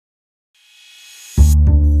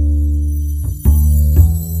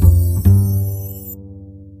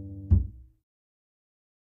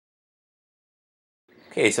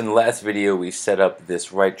Okay, so in the last video we set up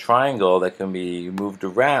this right triangle that can be moved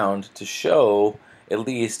around to show at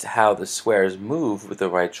least how the squares move with the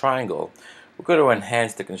right triangle. We're going to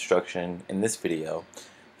enhance the construction in this video.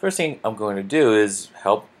 First thing I'm going to do is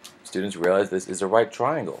help students realize this is a right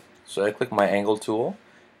triangle. So I click my angle tool,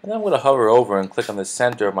 and then I'm going to hover over and click on the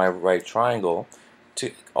center of my right triangle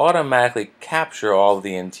to automatically capture all of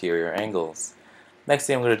the interior angles. Next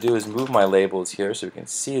thing I'm going to do is move my labels here so we can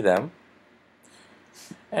see them.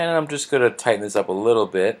 And I'm just going to tighten this up a little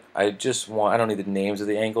bit. I don't need the names of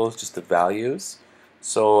the angles, just the values.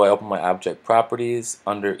 So I open my object properties.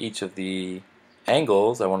 Under each of the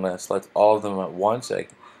angles, I want to select all of them at once.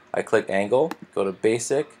 I click angle, go to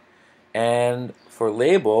basic, and for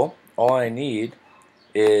label, all I need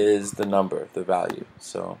is the number, the value.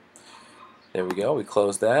 So there we go, we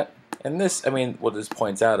close that. And this, what this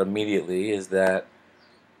points out immediately is that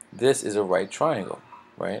this is a right triangle,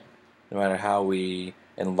 right? No matter how we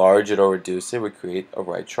enlarge it or reduce it, we create a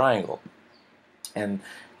right triangle. And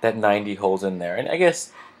that 90 holds in there. And I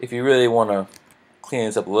guess if you really want to clean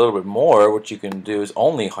this up a little bit more, what you can do is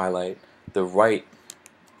only highlight the right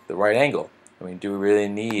angle. Do we really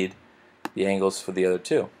need the angles for the other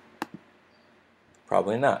two?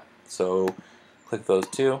 Probably not. So click those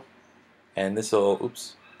two, and this will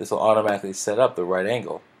automatically set up the right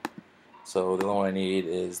angle. So the only one I need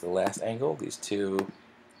is the last angle. These two,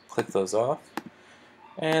 click those off.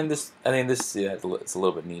 And this, it's a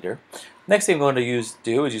little bit neater. Next thing I'm going to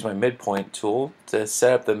do is use my midpoint tool to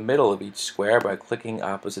set up the middle of each square by clicking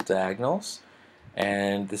opposite diagonals.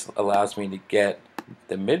 And this allows me to get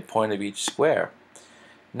the midpoint of each square.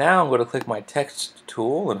 Now I'm going to click my text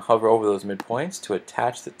tool and hover over those midpoints to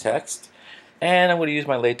attach the text. And I'm going to use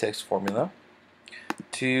my latex formula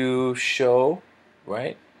to show,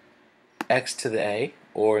 x to the a,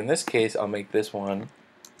 or in this case I'll make this one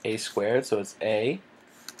a squared, so it's a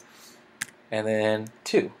and then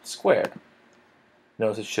 2 squared.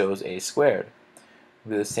 Notice it shows a squared.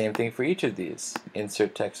 We'll do the same thing for each of these.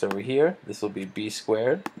 Insert text over here. This will be b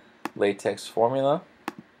squared, latex formula,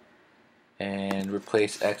 and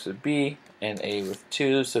replace x with b and a with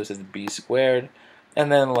 2, so it says b squared,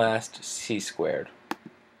 and then last c squared.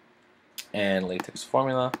 And latex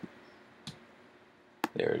formula.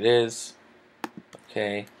 There it is.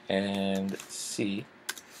 Okay, and c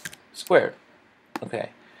squared. Okay.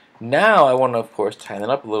 Now I want to, of course, tighten it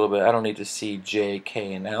up a little bit. I don't need to see J,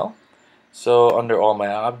 K, and L. So under all my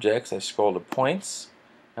objects, I scroll to points,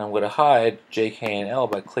 and I'm going to hide J, K, and L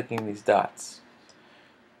by clicking these dots.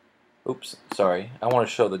 Oops, sorry. I want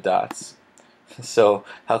to show the dots. So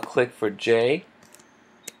I'll click for J,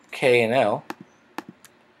 K, and L.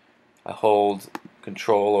 I hold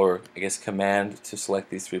Control, or I guess Command, to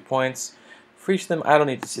select these 3 points. For each of them, I don't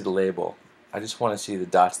need to see the label. I just want to see the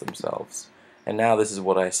dots themselves. And now this is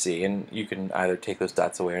what I see, and you can either take those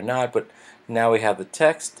dots away or not, but now we have the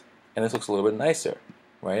text, and this looks a little bit nicer,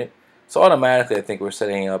 right? So automatically I think we're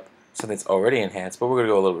setting up something that's already enhanced, but we're going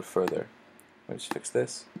to go a little bit further. Let me just fix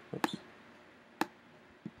this. Oops.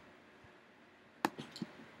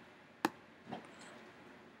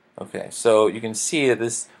 Okay, so you can see that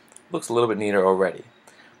this looks a little bit neater already,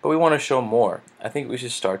 but we want to show more. I think we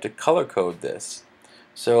should start to color code this.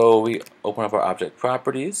 So we open up our object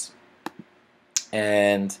properties,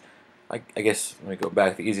 and I guess let me go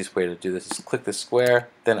back. The easiest way to do this is click the square,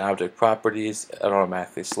 then object properties. It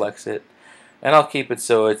automatically selects it, and I'll keep it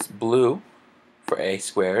so it's blue for a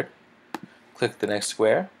squared. Click the next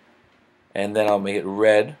square, and then I'll make it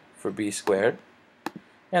red for b squared,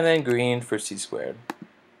 and then green for c squared.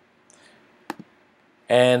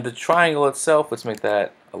 And the triangle itself, let's make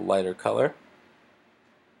that a lighter color.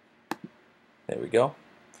 There we go.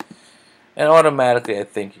 And automatically I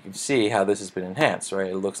think you can see how this has been enhanced,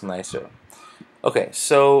 right? It looks nicer. Okay,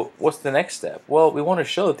 so what's the next step? Well, we want to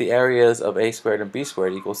show that the areas of a squared and b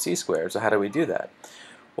squared equals c squared. So how do we do that?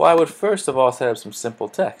 Well, I would first of all set up some simple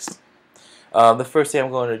text. The first thing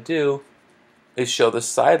I'm going to do is show the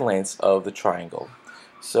side lengths of the triangle.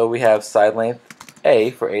 So we have side length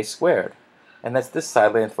a for a squared, and that's this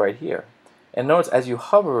side length right here. And notice as you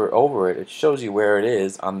hover over it, it shows you where it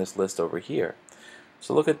is on this list over here.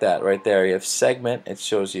 So look at that right there. You have segment, it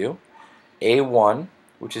shows you A1,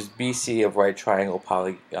 which is BC of right triangle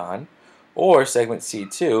polygon, or segment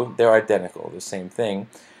C2. They're identical, the same thing.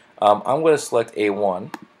 I'm going to select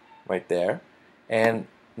A1 right there, and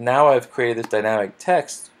now I've created this dynamic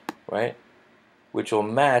text, right, which will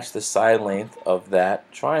match the side length of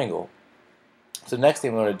that triangle. So next thing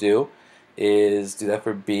I'm going to do is do that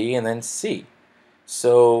for B and then C.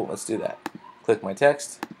 So let's do that. Click my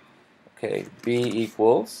text. Okay, B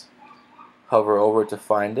equals, hover over to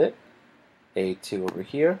find it, A2 over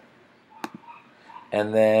here.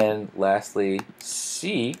 And then lastly,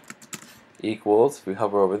 C equals, if we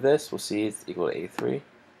hover over this, we'll see it's equal to A3.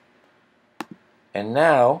 And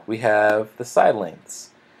now we have the side lengths.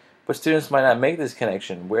 But students might not make this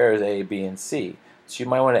connection. Where is A, B, and C? So you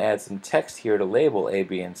might want to add some text here to label A,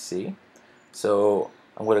 B, and C. So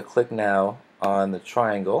I'm going to click now on the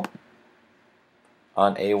triangle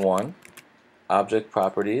on A1, Object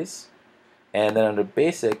Properties, and then under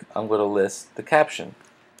Basic, I'm going to list the caption.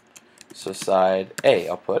 So side A,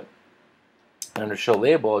 I'll put. And under Show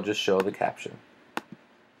Label, I'll just show the caption.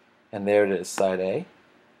 And there it is, side A.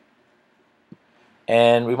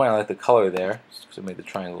 And we might not like the color there, so we made the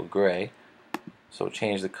triangle gray. So we'll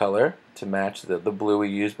change the color to match the blue we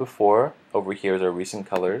used before. Over here is our recent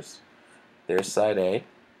colors. There's side A.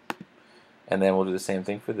 And then we'll do the same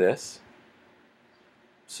thing for this.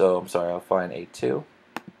 So, I'm sorry, I'll find A2.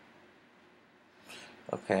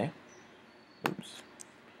 Okay. Oops.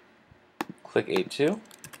 Click A2.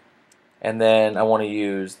 And then I want to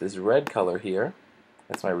use this red color here.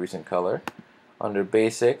 That's my recent color. Under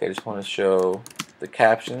Basic, I just want to show the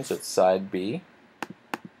caption, so it's side B.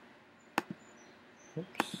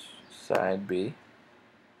 Oops, side B.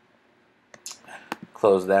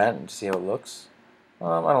 Close that and see how it looks. I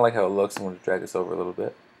don't like how it looks. I'm going to drag this over a little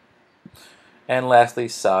bit. And lastly,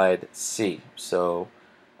 side C. So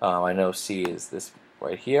I know C is this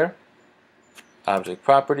right here. Object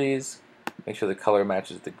Properties. Make sure the color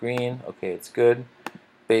matches the green. Okay, it's good.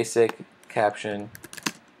 Basic, caption,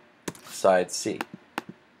 side C.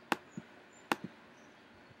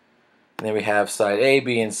 And then we have side A,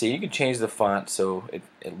 B, and C. You can change the font so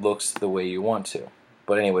it looks the way you want to.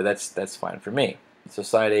 But anyway, that's fine for me. So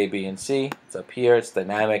side A, B, and C, it's up here, it's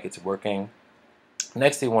dynamic, it's working.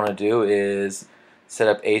 Next thing we want to do is set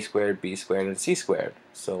up A squared, B squared, and C squared.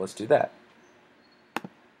 So let's do that.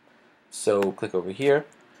 So click over here,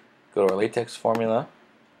 go to our latex formula.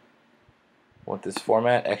 Want this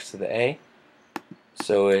format, x to the A.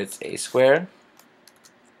 So it's A squared.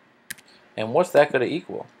 And what's that going to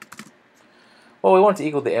equal? Well, we want it to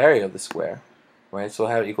equal the area of the square, right? So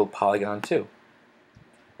we'll have it equal polygon 2.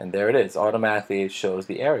 And there it is. Automatically it shows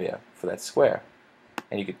the area for that square.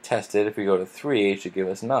 And you could test it. If we go to 3, it should give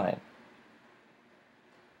us 9.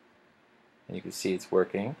 And you can see it's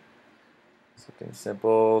working. Something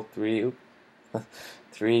simple. 3.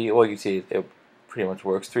 3. Well, you can see it pretty much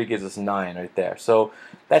works. 3 gives us 9 right there. So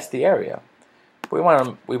that's the area. But we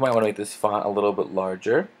might want to make this font a little bit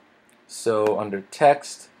larger. So under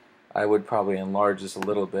text, I would probably enlarge this a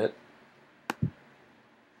little bit.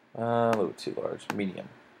 A little too large. Medium.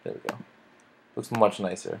 There we go. Looks much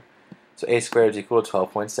nicer. So A squared is equal to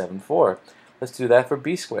 12.74. Let's do that for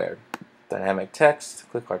B squared. Dynamic text.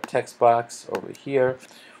 Click our text box over here.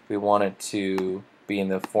 We want it to be in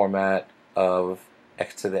the format of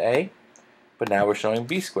x to the A. But now we're showing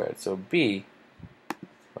B squared. So B,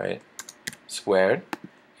 right, squared.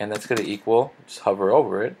 And that's going to equal, just hover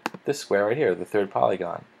over it, this square right here, the third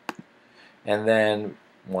polygon. And then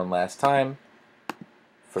one last time,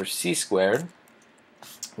 for C squared,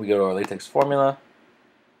 we go to our latex formula,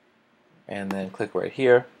 and then click right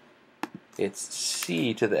here. It's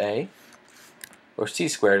C to the A, or C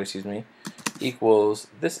squared, excuse me, equals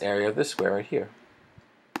this area of this square right here.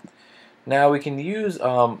 Now we can use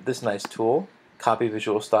this nice tool, Copy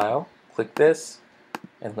Visual Style. Click this,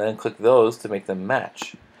 and then click those to make them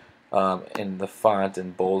match in the font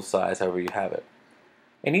and bold size, however you have it.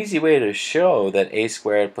 An easy way to show that A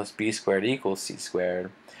squared plus B squared equals C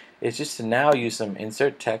squared is just to now use some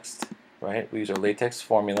insert text, right? We use our latex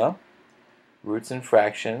formula, roots and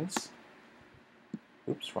fractions.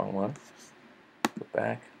 Oops, wrong one. Go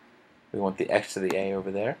back. We want the x to the A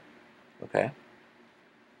over there. Okay.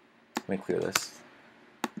 Let me clear this.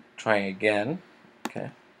 Trying again.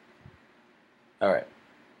 Okay. Alright.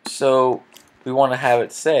 So we want to have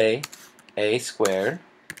it say A squared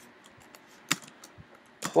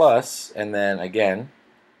plus, and then again,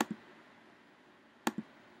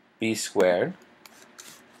 B squared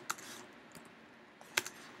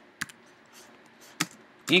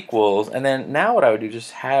equals, and then now what I would do,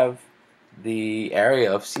 just have the area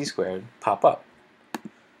of C squared pop up.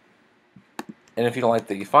 And if you don't like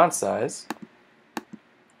the font size,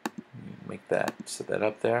 make that, set that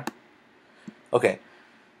up there. Okay,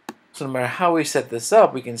 so no matter how we set this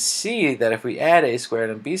up, we can see that if we add A squared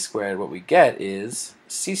and B squared, what we get is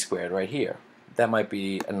C squared right here. That might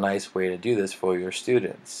be a nice way to do this for your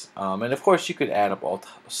students. And of course you could add up all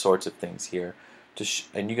sorts of things here.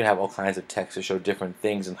 And you can have all kinds of text to show different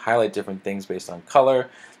things and highlight different things based on color.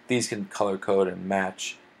 These can color code and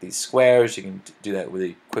match these squares. You can do that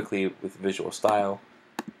really quickly with Visual Style.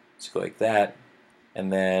 Just go like that,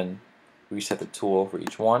 and then reset the tool for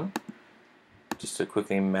each one, just to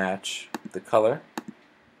quickly match the color.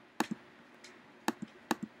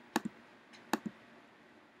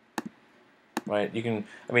 Right? You can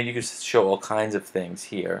show all kinds of things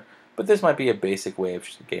here, but this might be a basic way of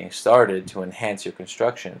getting started to enhance your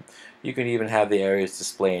construction. You can even have the areas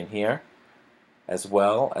display in here, as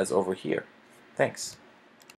well as over here. Thanks.